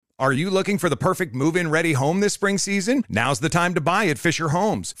Are you looking for the perfect move-in ready home this spring season? Now's the time to buy at Fisher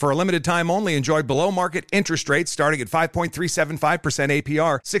Homes. For a limited time only, enjoy below-market interest rates starting at 5.375%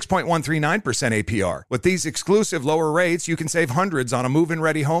 APR, 6.139% APR. With these exclusive lower rates, you can save hundreds on a move-in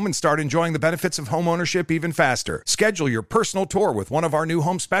ready home and start enjoying the benefits of homeownership even faster. Schedule your personal tour with one of our new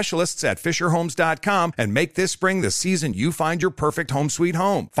home specialists at FisherHomes.com and make this spring the season you find your perfect home sweet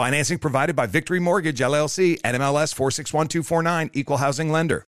home. Financing provided by Victory Mortgage, LLC, NMLS 461249, Equal Housing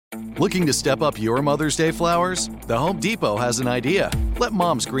Lender. Looking to step up your Mother's Day flowers? The Home Depot has an idea. Let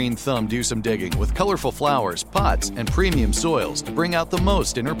Mom's green thumb do some digging with colorful flowers, pots, and premium soils to bring out the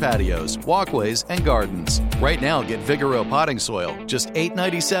most in her patios, walkways, and gardens. Right now, get Vigoro potting soil, just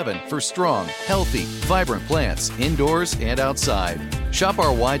 $8.97 for strong, healthy, vibrant plants indoors and outside. Shop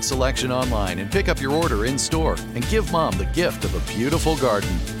our wide selection online and pick up your order in-store and give Mom the gift of a beautiful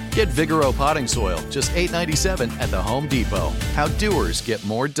garden. Get Vigoro potting soil, just $8.97 at the Home Depot. How doers get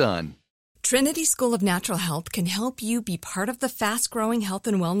more done. Trinity School of Natural Health can help you be part of the fast-growing health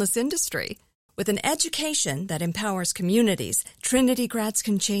and wellness industry. With an education that empowers communities, Trinity grads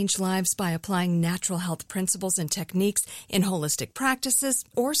can change lives by applying natural health principles and techniques in holistic practices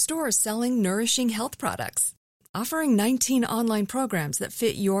or stores selling nourishing health products. Offering 19 online programs that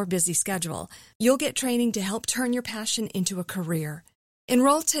fit your busy schedule, you'll get training to help turn your passion into a career.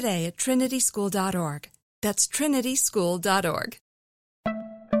 Enroll today at trinityschool.org. That's trinityschool.org.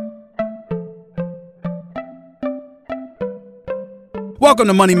 Welcome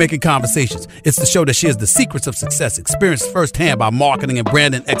to Money Making Conversations. It's the show that shares the secrets of success, experienced firsthand by marketing and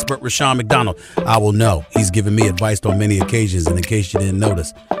branding expert Rashawn McDonald. I will know he's given me advice on many occasions, and in case you didn't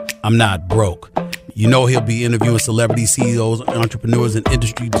notice, I'm not broke. You know he'll be interviewing celebrity CEOs, entrepreneurs, and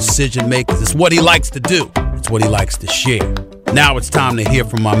industry decision makers. It's what he likes to do. It's what he likes to share. Now it's time to hear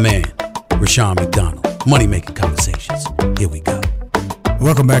from my man, Rashawn McDonald. Money Making Conversations. Here we go.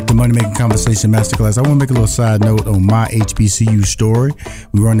 Welcome back to Money Making Conversation Masterclass. I want to make a little side note on my HBCU story.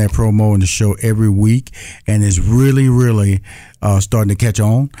 We run that promo in the show every week, and it's really starting to catch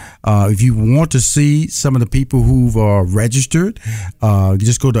on. If you want to see some of the people who've registered,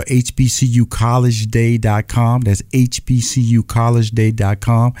 just go to hbcucollegeday.com. That's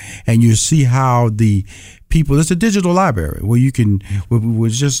hbcucollegeday.com, and you'll see how the people, it's a digital library where you can,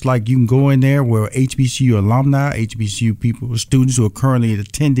 it's just like you can go in there where HBCU alumni, HBCU people, students who are currently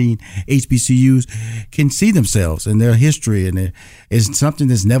attending HBCUs can see themselves and their history. And it's something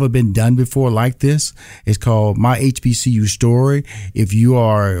that's never been done before like this. It's called My HBCU Story. If you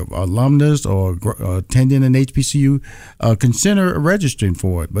are alumnus or attending an HBCU, consider registering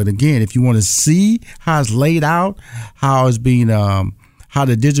for it. But again, if you want to see how it's laid out, how it's being, how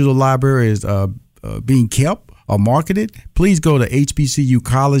the digital library is being kept or marketed, please go to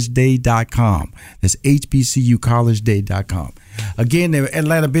hbcucollegeday.com. That's hbcucollegeday.com. Again, the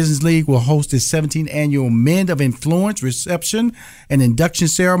Atlanta Business League will host its 17th annual Men of Influence reception and induction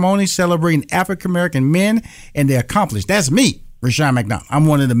ceremony celebrating African-American men and their accomplishments. That's me, Rashawn McDonald. I'm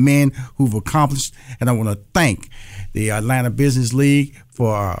one of the men who've accomplished, and I want to thank the Atlanta Business League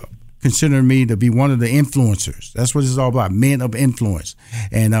for considering me to be one of the influencers. That's what it's all about, men of influence.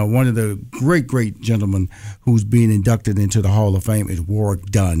 And one of the great gentlemen who's being inducted into the Hall of Fame is Warwick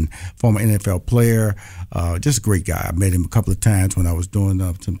Dunn, former NFL player, just a great guy. I met him a couple of times when I was doing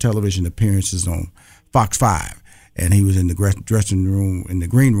some television appearances on Fox 5. And he was in the dressing room, in the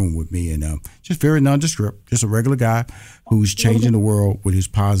green room with me, and just very nondescript, just a regular guy who's changing the world with his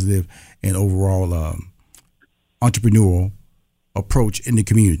positive and overall entrepreneurial approach in the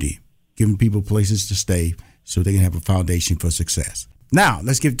community, giving people places to stay so they can have a foundation for success. Now,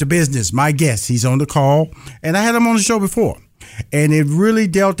 let's get to business. My guest, he's on the call, and I had him on the show before, and it really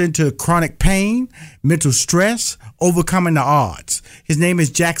dealt into chronic pain, mental stress, overcoming the odds. His name is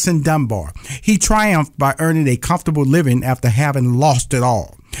Jackson Dunbar. He triumphed by earning a comfortable living after having lost it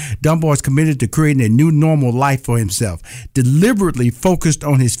all. Dunbar is committed to creating a new normal life for himself, deliberately focused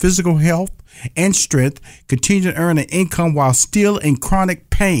on his physical health and strength, continued to earn an income while still in chronic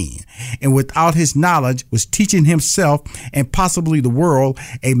pain, and without his knowledge was teaching himself and possibly the world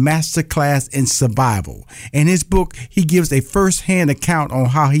a master class in survival. In his book, he gives a first-hand account on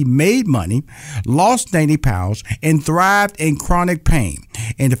how he made money, lost 90 pounds, and thrived in chronic pain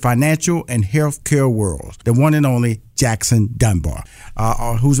in the financial and healthcare world. The one and only Jackson Dunbar,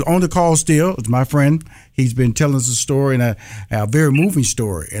 who's on the call still. It's my friend. He's been telling us a story, and a very moving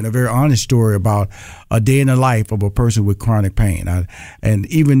story and a very honest story about a day in the life of a person with chronic pain. And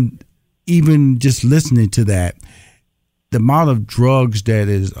even just listening to that, the amount of drugs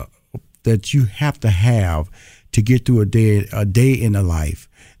that you have to get through a day in the life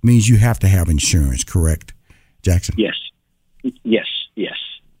means you have to have insurance, correct, Jackson? Yes.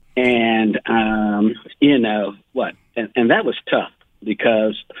 And and that was tough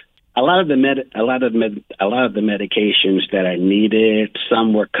because a lot of the medications that I needed,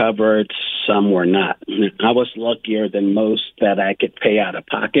 some were covered, some were not. I was luckier than most that I could pay out of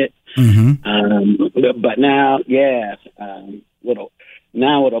pocket. But now,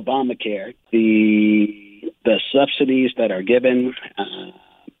 now with Obamacare, the subsidies that are given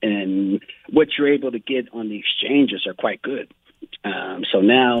and what you're able to get on the exchanges are quite good. So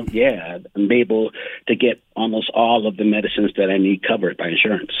now, I'm able to get almost all of the medicines that I need covered by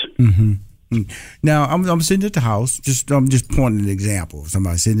insurance. Now, I'm sitting at the house. I'm just pointing an example.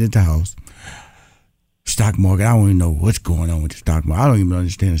 Somebody sitting at the house. Stock market. I don't even know what's going on with the stock market. I don't even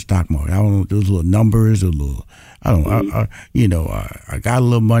understand the stock market. I don't know those little numbers. I got a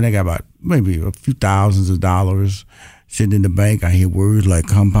little money. I got about maybe a few thousands of dollars sitting in the bank. I hear words like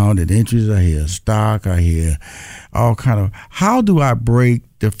compounded interest. I hear stock. I hear all kind of. How do I break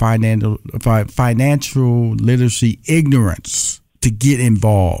the financial literacy ignorance to get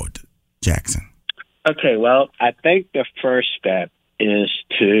involved, Jackson? Okay, well, I think the first step is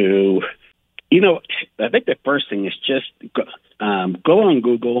to, I think the first thing is just go on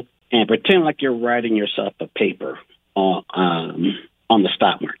Google and pretend like you're writing yourself a paper on the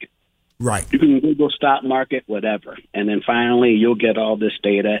stock market. Right. You can Google stock market, whatever. And then finally, you'll get all this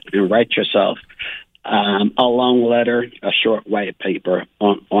data and write yourself a long letter, a short white paper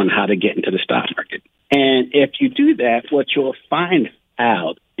on how to get into the stock market. And if you do that, what you'll find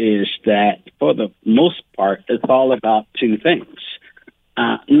out is that for the most part, it's all about two things.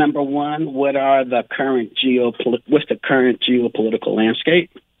 Number one, what's the current geopolitical landscape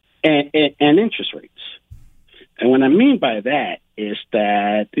and interest rates. And what I mean by that is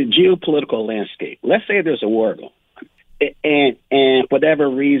that the geopolitical landscape, let's say there's a war going on, and for whatever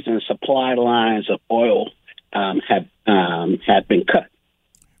reason, supply lines of oil have been cut.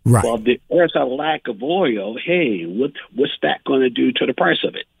 Right. Well, there's a lack of oil. Hey, what's that going to do to the price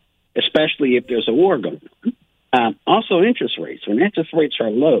of it, especially if there's a war going on? Also, interest rates. When interest rates are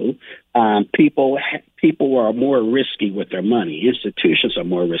low, people are more risky with their money. Institutions are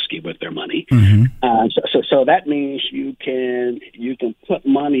more risky with their money. So that means you can put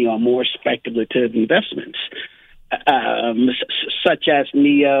money on more speculative investments, such as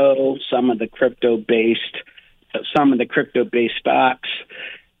NEO, some of the crypto based stocks.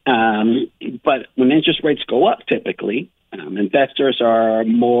 But when interest rates go up, typically, investors are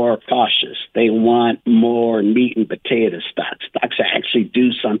more cautious. They want more meat and potato stocks that actually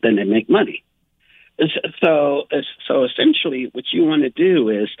do something and make money. So essentially, what you want to do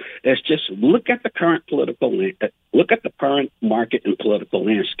is just look at the current market and political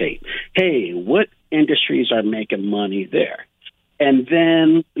landscape. Hey, what industries are making money there? And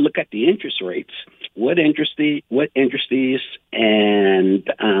then look at the interest rates. What industries and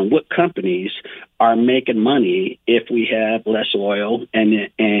what companies are making money if we have less oil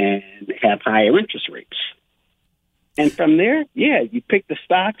and have higher interest rates? And from there, you pick the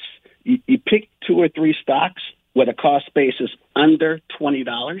stocks. You pick 2 or 3 stocks with a cost basis under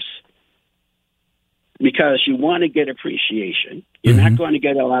 $20 because you want to get appreciation. You're not going to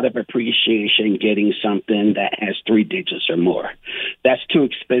get a lot of appreciation getting something that has 3 digits or more. That's too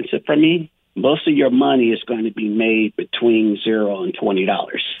expensive for me. Most of your money is going to be made between $0 and $20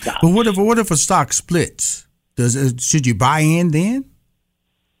 stocks. But what if a stock splits? Should you buy in then?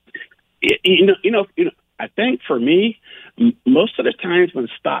 I think for me, most of the times when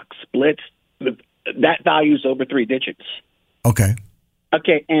stock splits, that value is over 3 digits. Okay.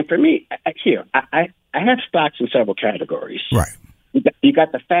 Okay, and for me, here I have stocks in several categories. Right. You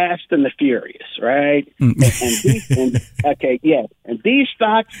got the fast and the furious, right? And these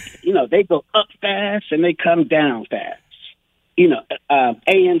stocks, they go up fast and they come down fast.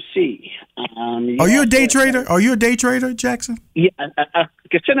 AMC. Are you a day trader? Are you a day trader, Jackson? Yeah, I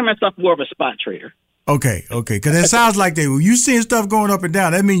consider myself more of a spot trader. Okay, because it sounds like you seeing stuff going up and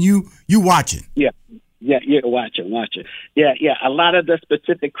down. That means you watching. Yeah, watching. Yeah. A lot of the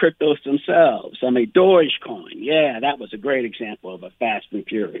specific cryptos themselves. I mean, Dogecoin. Yeah, that was a great example of a fast and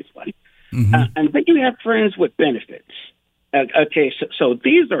furious one. And then you have friends with benefits. Okay, so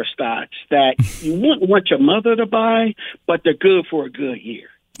these are stocks that you wouldn't want your mother to buy, but they're good for a good year.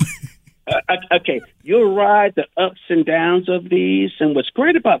 Okay, you'll ride the ups and downs of these. And what's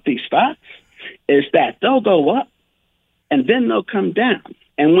great about these stocks is that they'll go up and then they'll come down.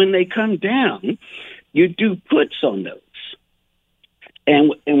 And when they come down, you do puts on those.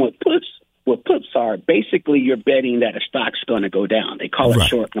 And what puts are, basically you're betting that a stock's going to go down. They call it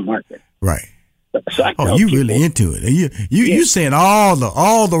short in the market. Right. So I Oh, tell you people, really into it. You saying all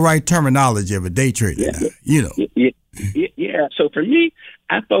the right terminology of a day trader. Now, you know. Yeah. So for me,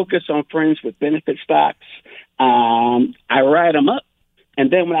 I focus on friends with benefit stocks. I write them up. And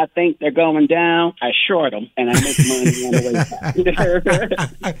then when I think they're going down, I short them and I make money on the way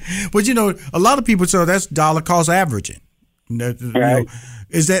back. But a lot of people say that's dollar cost averaging. Right.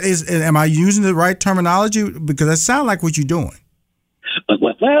 Am I using the right terminology? Because that sounds like what you're doing.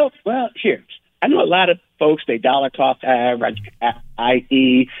 Well, here. I know a lot of folks, they dollar cost average,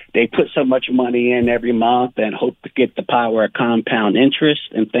 i.e., they put so much money in every month and hope to get the power of compound interest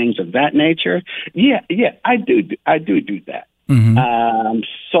and things of that nature. Yeah, I do that. Mm-hmm.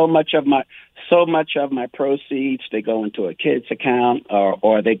 So much of my proceeds, they go into a kid's account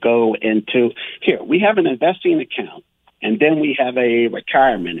or they go into here. We have an investing account, and then we have a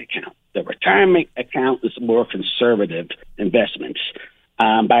retirement account. The retirement account is more conservative investments.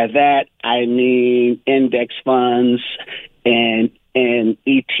 By that I mean index funds and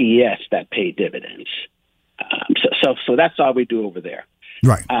ETFs that pay dividends. So that's all we do over there.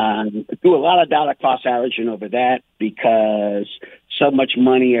 Right. Do a lot of dollar cost averaging over that because so much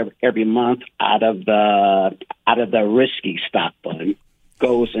money every month out of the risky stock fund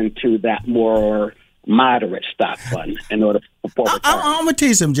goes into that more moderate stock fund in order for I'm gonna tell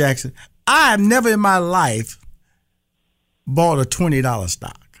you something, Jackson. I have never in my life bought a $20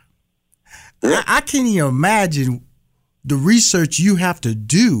 stock. I can't even imagine the research you have to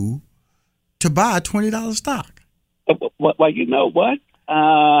do to buy a $20 stock. Well, you know what?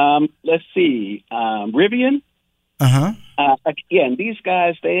 Let's see. Rivian. Again, these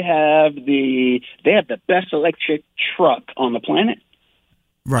guys, they have the best electric truck on the planet.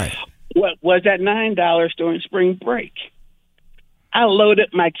 Right. What was at $9 during spring break? I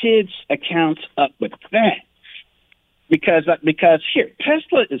loaded my kids' accounts up with that because here,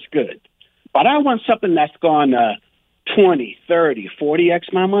 Tesla is good, but I want something that's going to 20, 30,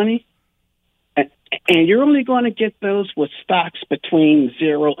 40x my money. And you're only going to get those with stocks between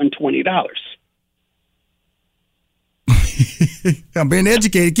 $0 and $20. I'm being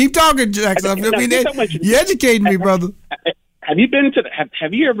educated. Keep talking, Jackson. You're educating me, brother. Have you been to?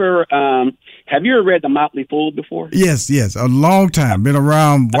 Have you ever read The Motley Fool before? Yes, a long time. Been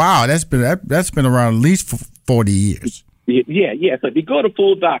around. Wow, that's been around at least 40 years. Yeah. So if you go to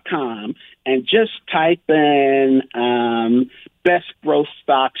fool.com and just type in best growth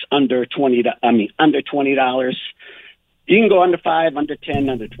stocks under $20. You can go under 5, under 10,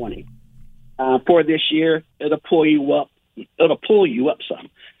 under 20. For this year, it'll pull you up. It'll pull you up some.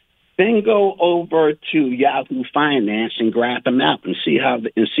 Then go over to Yahoo Finance and grab them out and see how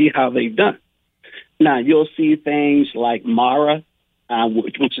they've done. Now you'll see things like Mara,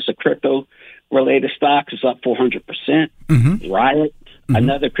 which is a crypto related stock, is up 400%. Mm-hmm. Riot,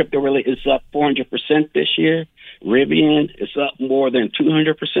 another crypto related, is up 400% this year. Rivian is up more than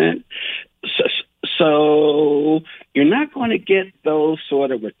 200%. So you're not going to get those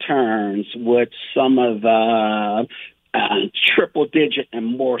sort of returns with some of the triple digit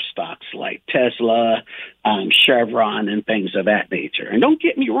and more stocks like Tesla, Chevron, and things of that nature. And don't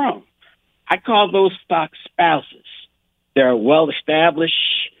get me wrong, I call those stocks spouses. They're well established.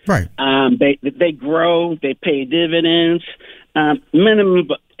 Right. They grow. They pay dividends.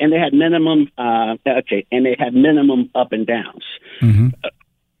 Minimum, and they had minimum. And they had minimum up and downs. Mm-hmm.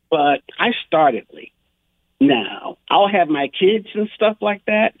 But I started late. Now I'll have my kids and stuff like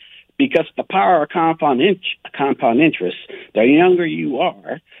that. Because the power of compound interest, the younger you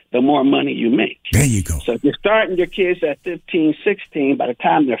are, the more money you make. There you go. So if you're starting your kids at 15, 16, by the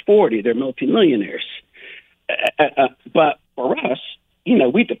time they're 40, they're multimillionaires. But for us, we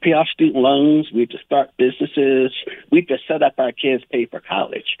have to pay off student loans. We have to start businesses. We have to set up our kids, pay for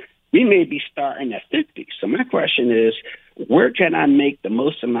college. We may be starting at 50. So my question is, where can I make the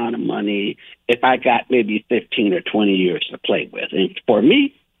most amount of money if I got maybe 15 or 20 years to play with? And for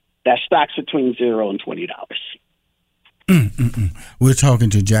me, that stock's between $0 and $20. We're talking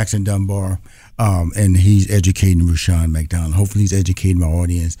to Jackson Dunbar, and he's educating Rushion McDonald. Hopefully, he's educating my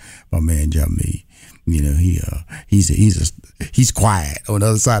audience. My man Jamie, he's quiet on the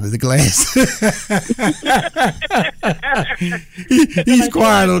other side of the glass. He's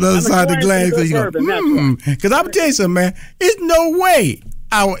quiet on the other sad of the glass because I'm gonna tell you something, man. There's no way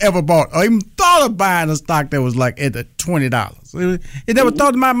I ever bought or even thought of buying a stock that was like at $20. It never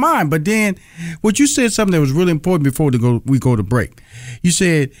thought in my mind. But then what you said something that was really important before we go to break. You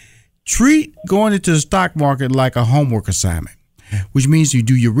said treat going into the stock market like a homework assignment, which means you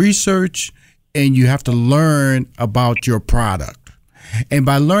do your research and you have to learn about your product. And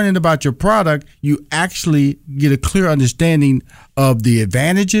by learning about your product, you actually get a clear understanding of the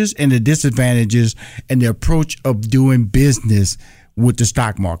advantages and the disadvantages and the approach of doing business with the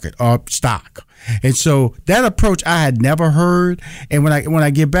stock market or stock. And so that approach I had never heard. And when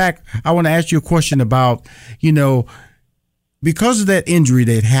I get back, I want to ask you a question about, because of that injury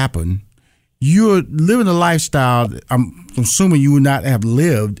that happened, you're living a lifestyle I'm assuming you would not have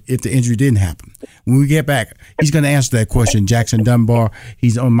lived if the injury didn't happen. When we get back, he's going to answer that question. Jackson Dunbar,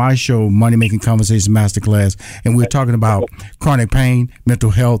 he's on my show, Money Making Conversations Masterclass, and we're talking about chronic pain, mental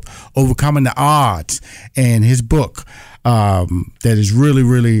health, overcoming the odds, and his book that is really,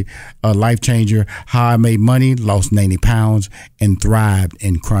 really a life changer, How I Made Money, Lost 90 Pounds, and Thrived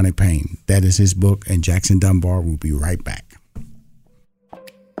in Chronic Pain. That is his book, and Jackson Dunbar will be right back.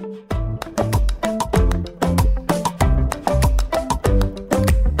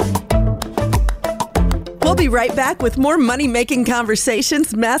 We'll be right back with more Money Making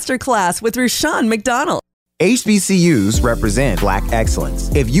Conversations Masterclass with Rushion McDonald. HBCUs represent Black excellence.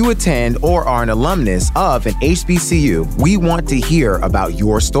 If you attend or are an alumnus of an HBCU, we want to hear about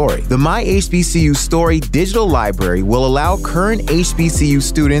your story. The My HBCU Story digital library will allow current HBCU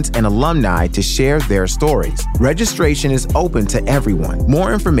students and alumni to share their stories. Registration is open to everyone.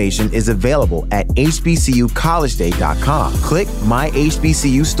 More information is available at hbcucollegeday.com. Click My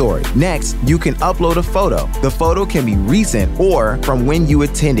HBCU Story. Next, you can upload a photo. The photo can be recent or from when you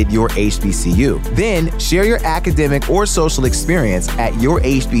attended your HBCU. Then, share your academic or social experience at your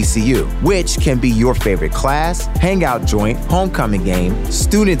HBCU, which can be your favorite class, hangout joint, homecoming game,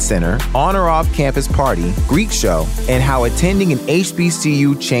 student center, on or off campus party, Greek show, and how attending an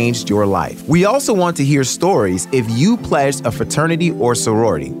HBCU changed your life. We also want to hear stories if you pledged a fraternity or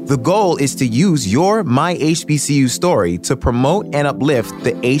sorority. The goal is to use your My HBCU story to promote and uplift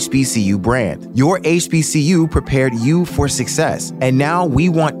the HBCU brand. Your HBCU prepared you for success, and now we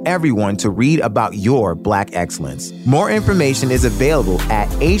want everyone to read about your Black excellence. More information is available at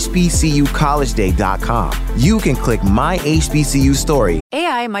hbcucollegeday.com. You can click My HBCU Story.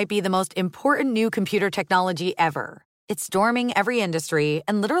 AI might be the most important new computer technology ever. It's storming every industry,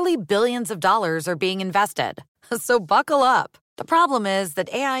 and literally billions of dollars are being invested. So buckle up. The problem is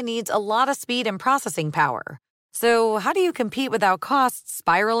that AI needs a lot of speed and processing power. So how do you compete without costs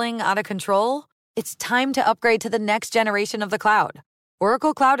spiraling out of control? It's time to upgrade to the next generation of the cloud.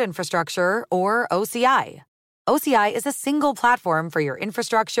 Oracle Cloud Infrastructure, or OCI. OCI is a single platform for your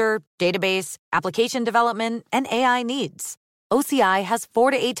infrastructure, database, application development, and AI needs. OCI has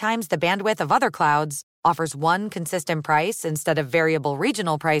 4 to 8 times the bandwidth of other clouds, offers one consistent price instead of variable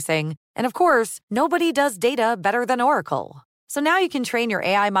regional pricing, and of course, nobody does data better than Oracle. So now you can train your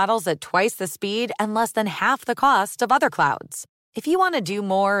AI models at twice the speed and less than half the cost of other clouds. If you want to do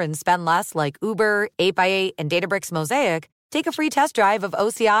more and spend less like Uber, 8x8, and Databricks Mosaic, take a free test drive of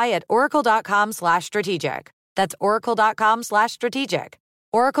OCI at oracle.com/strategic. That's oracle.com/strategic.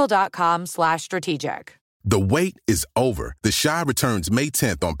 Oracle.com/strategic. The wait is over. The Chi returns May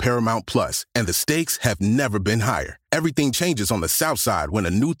 10th on Paramount Plus, and the stakes have never been higher. Everything changes on the South Side when a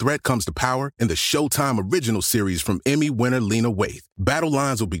new threat comes to power in the Showtime original series from Emmy winner Lena Waithe. Battle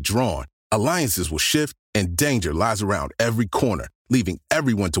lines will be drawn, alliances will shift, and danger lies around every corner, leaving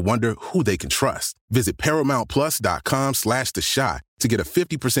everyone to wonder who they can trust. Visit ParamountPlus.com/The Chi to get a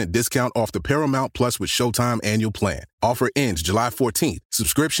 50% discount off the Paramount Plus with Showtime annual plan. Offer ends July 14th.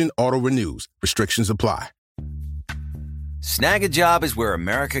 Subscription auto-renews. Restrictions apply. Snag a Job is where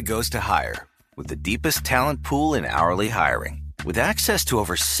America goes to hire, with the deepest talent pool in hourly hiring. With access to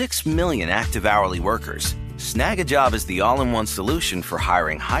over 6 million active hourly workers, Snag a Job is the all-in-one solution for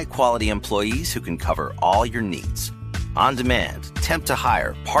hiring high-quality employees who can cover all your needs. On demand, temp to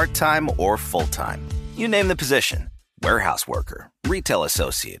hire, part-time or full-time. You name the position. Warehouse worker, retail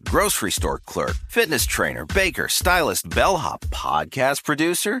associate, grocery store clerk, fitness trainer, baker, stylist, bellhop, podcast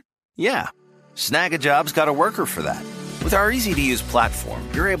producer. Yeah, Snag a Job's got a worker for that. With our easy-to-use platform,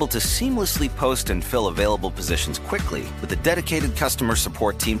 you're able to seamlessly post and fill available positions quickly with a dedicated customer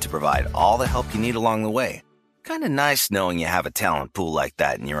support team to provide all the help you need along the way. Kind of nice knowing you have a talent pool like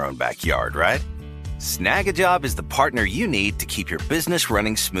that in your own backyard, right? Snag a Job is the partner you need to keep your business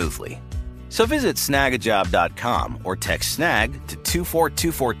running smoothly. So visit snagajob.com or text SNAG to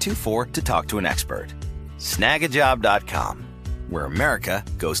 242424 to talk to an expert. Snagajob.com, where America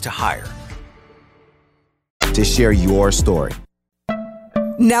goes to hire. To share your story.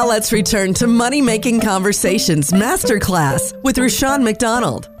 Now let's return to Money Making Conversations Masterclass with Rushion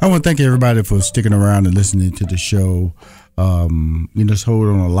McDonald. I want to thank everybody for sticking around and listening to the show. It's hold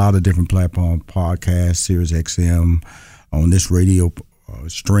on a lot of different platforms, podcasts, Sirius XM, on this radio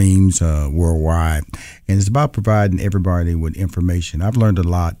streams worldwide, and it's about providing everybody with information. I've learned a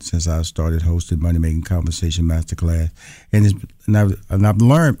lot since I started hosting Money Making Conversation Masterclass, and I've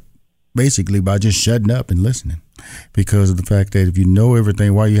learned basically by just shutting up and listening, because of the fact that if you know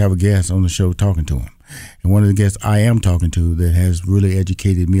everything, why you have a guest on the show talking to him? And one of the guests I am talking to that has really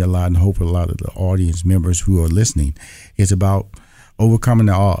educated me a lot, and hope a lot of the audience members who are listening, is about overcoming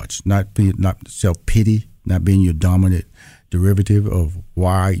the odds, not self-pity, not being your dominant derivative of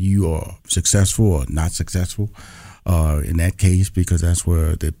why you are successful or not successful in that case, because that's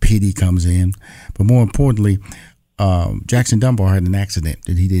where the pity comes in. But more importantly, Jackson Dunbar had an accident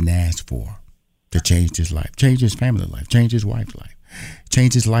that he didn't ask for to change his life, change his family life, change his wife's life,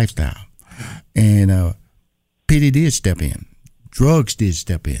 change his lifestyle. And pity did step in. Drugs did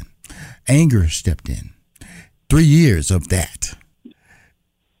step in. Anger stepped in. 3 years of that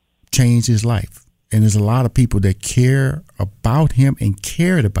changed his life. And there's a lot of people that care about him and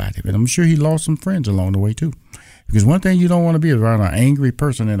cared about him. And I'm sure he lost some friends along the way, too. Because one thing you don't want to be is around an angry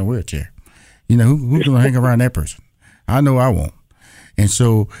person in a wheelchair. You know, who's going to hang around that person? I know I won't. And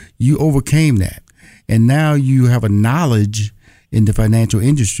so you overcame that. And now you have a knowledge in the financial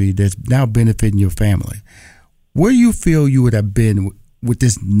industry that's now benefiting your family. Where do you feel you would have been with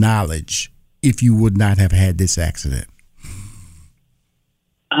this knowledge if you would not have had this accident?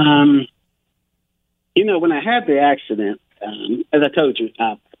 You know, when I had the accident, as I told you,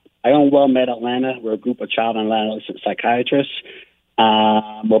 I own WellMed Atlanta. We're a group of child and adolescent psychiatrists.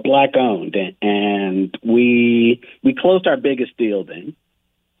 We're Black owned, and we closed our biggest deal then.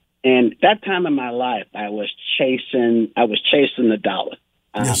 And that time in my life, I was chasing the dollar.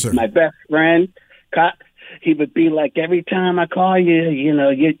 Yes, sir. My best friend, he would be like, every time I call you, you know,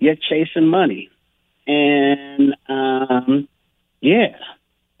 you're chasing money. And, yeah.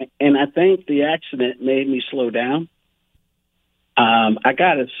 And I think the accident made me slow down. I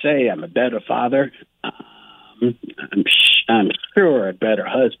got to say, I'm a better father. I'm sure a better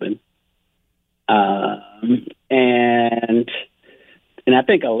husband. And I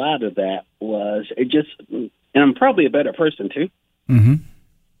think a lot of that was and I'm probably a better person too. Mm-hmm.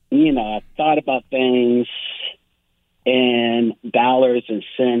 You know, I thought about things in dollars and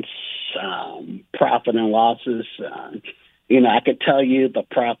cents, profit and losses. You know, I could tell you the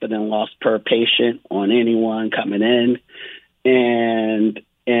profit and loss per patient on anyone coming in, and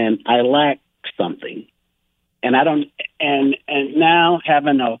I lack something, and I don't. And now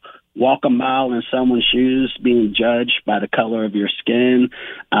having to walk a mile in someone's shoes, being judged by the color of your skin,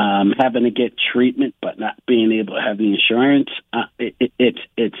 having to get treatment but not being able to have the insurance, it's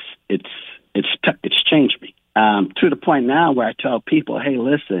changed me. To the point now where I tell people, hey,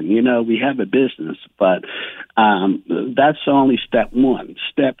 listen, you know, we have a business, but that's only step one.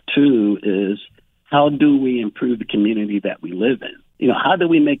 Step two is, how do we improve the community that we live in? You know, how do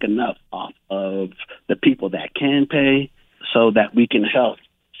we make enough off of the people that can pay so that we can help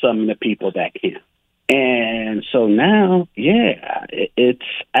some of the people that can't? And so now, yeah,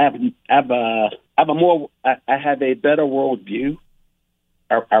 I have a better worldview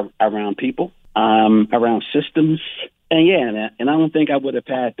around people. Around systems, and I don't think I would have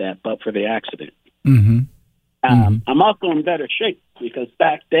had that but for the accident. Mm-hmm. I'm also in better shape because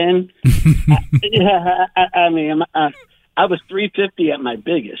back then, I was 350 at my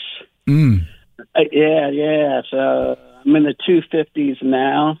biggest. Mm. Yeah. So I'm in the 250s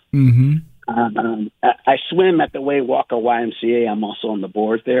now. Mm-hmm. I swim at the Way Walker YMCA. I'm also on the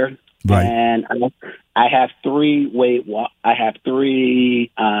board there. Right. And I have three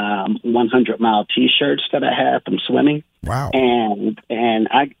 100-mile T-shirts that I have from swimming. Wow. And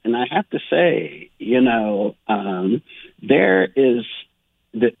I have to say, you know, there's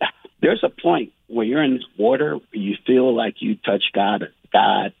a point where you're in water where you feel like you touch God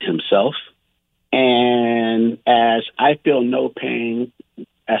Himself, and as I feel no pain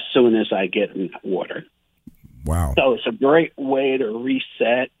as soon as I get in that water. Wow. So it's a great way to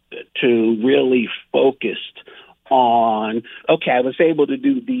reset, to really focused on, okay, I was able to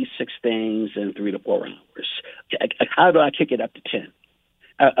do these 6 things in 3 to 4 hours. How do I kick it up to 10?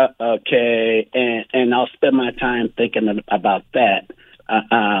 Okay, and I'll spend my time thinking about that.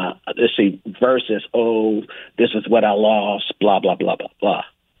 Let's see, versus, this is what I lost, blah, blah, blah, blah, blah.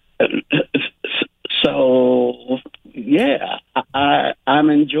 So, yeah, I'm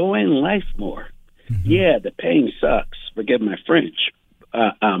enjoying life more. Mm-hmm. Yeah, the pain sucks. Forgive my French.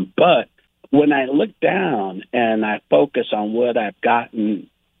 But when I look down and I focus on what I've gotten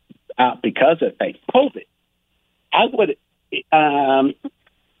out because of COVID, I would,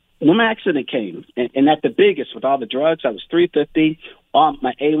 when my accident came, and at the biggest with all the drugs, I was 350.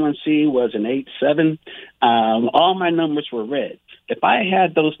 My A1C was an 8.7. All my numbers were red. if I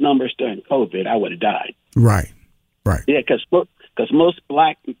had those numbers during COVID, I would have died. Right. Yeah, because most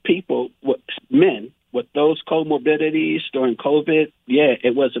black people, men with those comorbidities during COVID, yeah,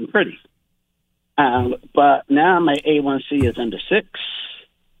 it wasn't pretty. But now my A1C is under 6.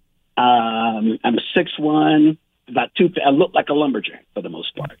 I'm 6'1", about 2. I look like a lumberjack for the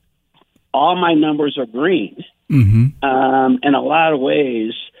most part. All my numbers are green. Mm-hmm. In a lot of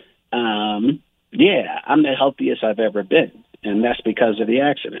ways, I'm the healthiest I've ever been, and that's because of the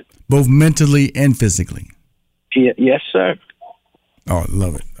accident. Both mentally and physically. Yes, sir. Oh, I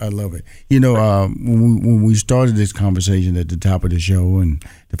love it. I love it. You know, when we started this conversation at the top of the show, and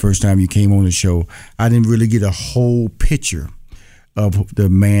the first time you came on the show, I didn't really get a whole picture of the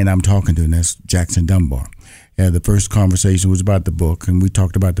man I'm talking to, and that's Jackson Dunbar. The first conversation was about the book, and we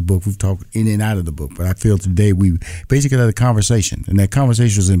talked about the book. We've talked in and out of the book, but I feel today we basically had a conversation, and that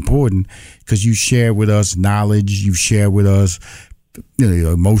conversation was important because you shared with us knowledge, you've shared with us,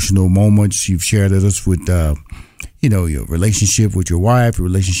 your emotional moments, you've shared with us with, your relationship with your wife, your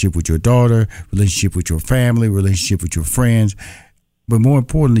relationship with your daughter, relationship with your family, relationship with your friends, but more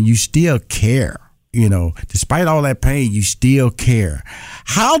importantly, you still care. Despite all that pain, you still care.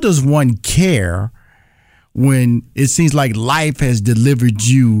 How does one care when it seems like life has delivered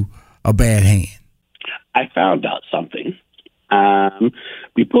you a bad hand? I found out something.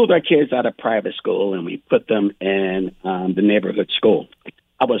 We pulled our kids out of private school and we put them in the neighborhood school.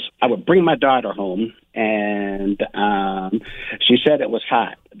 I would bring my daughter home, and she said it was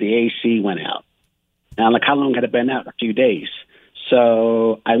hot. The AC went out. And I'm like, how long had it been out? A few days.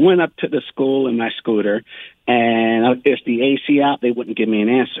 So I went up to the school in my scooter, and if the AC out, they wouldn't give me an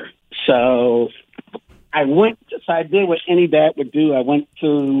answer. So I did what any dad would do. I went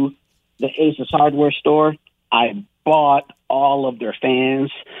to the Aces hardware store. I bought all of their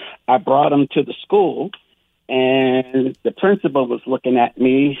fans. I brought them to the school, and the principal was looking at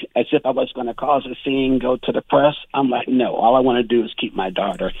me as if I was going to cause a scene, go to the press. I'm like, no, all I want to do is keep my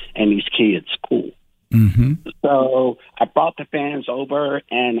daughter and these kids cool. Mm-hmm. So I brought the fans over,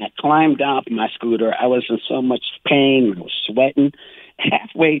 and I climbed down from my scooter. I was in so much pain. I was sweating.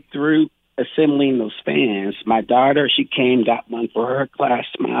 Halfway through assembling those fans, my daughter, she came, got one for her class,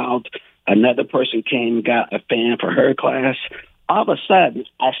 smiled. Another person came, got a fan for her class. All of a sudden,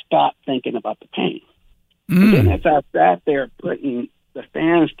 I stopped thinking about the pain. And then as I sat there putting the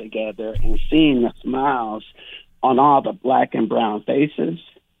fans together and seeing the smiles on all the black and brown faces,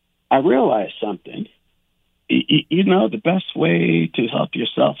 I realized something. The best way to help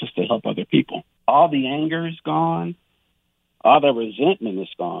yourself is to help other people. All the anger is gone. All the resentment is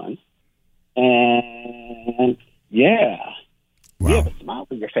gone. And you have a smile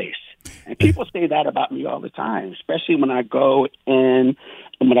on your face. And people say that about me all the time, especially when I go in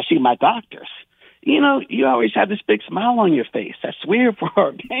and when I see my doctors. You always have this big smile on your face. That's weird for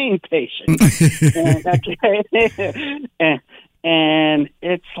a pain patient. and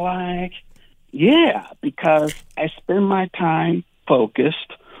it's like, because I spend my time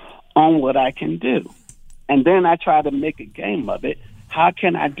focused on what I can do. And then I try to make a game of it. How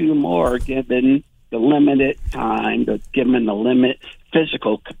can I do more given the limited time, given the limit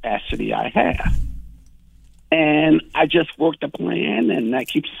physical capacity I have? And I just worked a plan, and that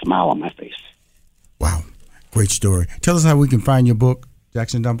keeps a smile on my face. Wow. Great story. Tell us how we can find your book,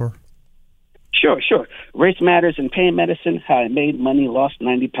 Jackson Dunbar. Sure. Race Matters in Pain Medicine, How I Made Money, Lost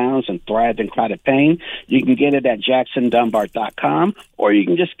 90 Pounds, and Thrived in Chronic Pain. You can get it at jacksondunbar.com, or you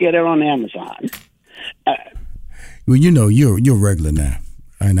can just get it on Amazon. Well, you're regular now,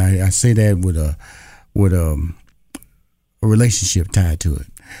 and I say that with a relationship tied to it.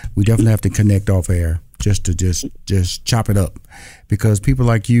 We definitely have to connect off air just to chop it up, because people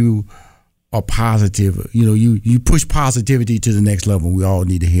like you are positive. You push positivity to the next level. We all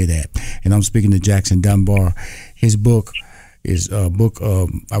need to hear that. And I'm speaking to Jackson Dunbar. His book is a book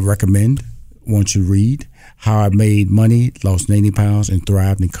I recommend, want you to read. How I Made Money, Lost 90 Pounds, and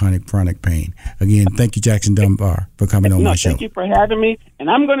Thrived in Chronic Pain. Again, thank you, Jackson Dunbar, for coming on my show. Thank you for having me.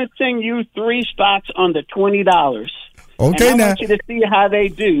 And I'm going to send you 3 stocks under $20. Okay, and I now. want you to see how they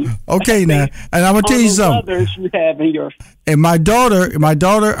do. Okay, now. And I'm going to tell you something. Others you have in your... And my daughter,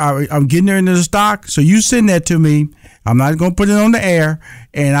 I'm getting her into the stock, so you send that to me. I'm not going to put it on the air.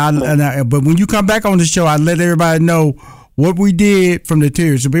 But when you come back on the show, I let everybody know what we did from the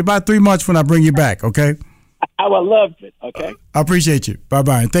tears. It'll be about 3 months when I bring you back, okay? I would love it, okay? I appreciate you.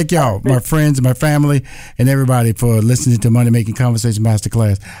 Bye-bye. And thank y'all, my friends and my family and everybody, for listening to Money Making Conversation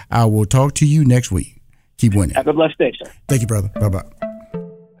Masterclass. I will talk to you next week. Keep winning. Have a blessed day, sir. Thank you, brother. Bye-bye.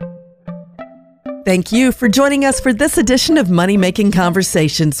 Thank you for joining us for this edition of Money Making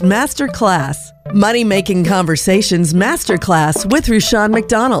Conversations Masterclass. Money Making Conversations Masterclass with Rushion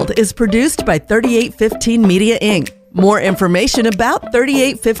McDonald is produced by 3815 Media Inc. More information about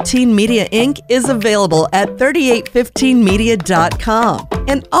 3815 Media Inc. is available at 3815media.com.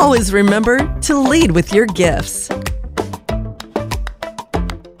 And always remember to lead with your gifts.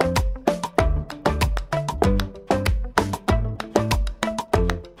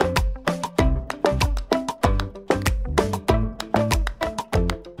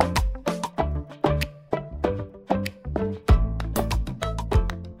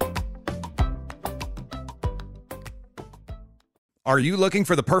 Are you looking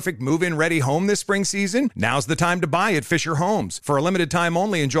for the perfect move-in ready home this spring season? Now's the time to buy at Fisher Homes. For a limited time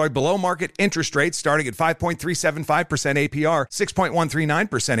only, enjoy below-market interest rates starting at 5.375% APR,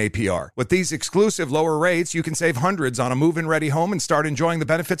 6.139% APR. With these exclusive lower rates, you can save hundreds on a move-in ready home and start enjoying the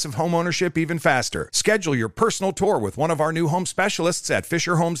benefits of home ownership even faster. Schedule your personal tour with one of our new home specialists at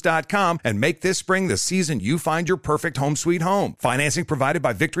FisherHomes.com and make this spring the season you find your perfect home sweet home. Financing provided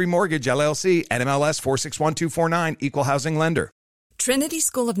by Victory Mortgage, LLC, NMLS 461249, Equal Housing Lender. Trinity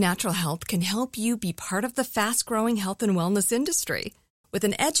School of Natural Health can help you be part of the fast-growing health and wellness industry. With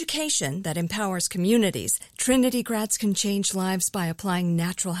an education that empowers communities, Trinity grads can change lives by applying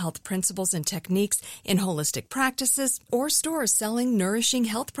natural health principles and techniques in holistic practices or stores selling nourishing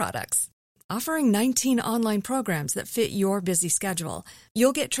health products. Offering 19 online programs that fit your busy schedule,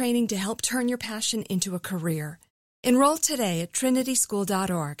 you'll get training to help turn your passion into a career. Enroll today at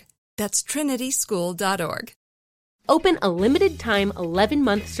trinityschool.org. That's trinityschool.org. Open a limited-time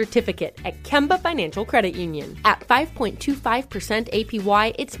 11-month certificate at Kemba Financial Credit Union. At 5.25%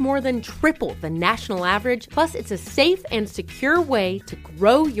 APY, it's more than triple the national average, plus it's a safe and secure way to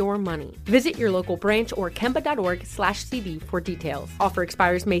grow your money. Visit your local branch or kemba.org/CD for details. Offer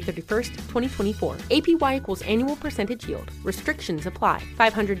expires May 31st, 2024. APY equals annual percentage yield. Restrictions apply.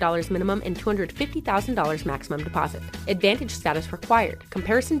 $500 minimum and $250,000 maximum deposit. Advantage status required.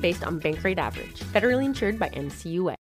 Comparison based on bank rate average. Federally insured by NCUA.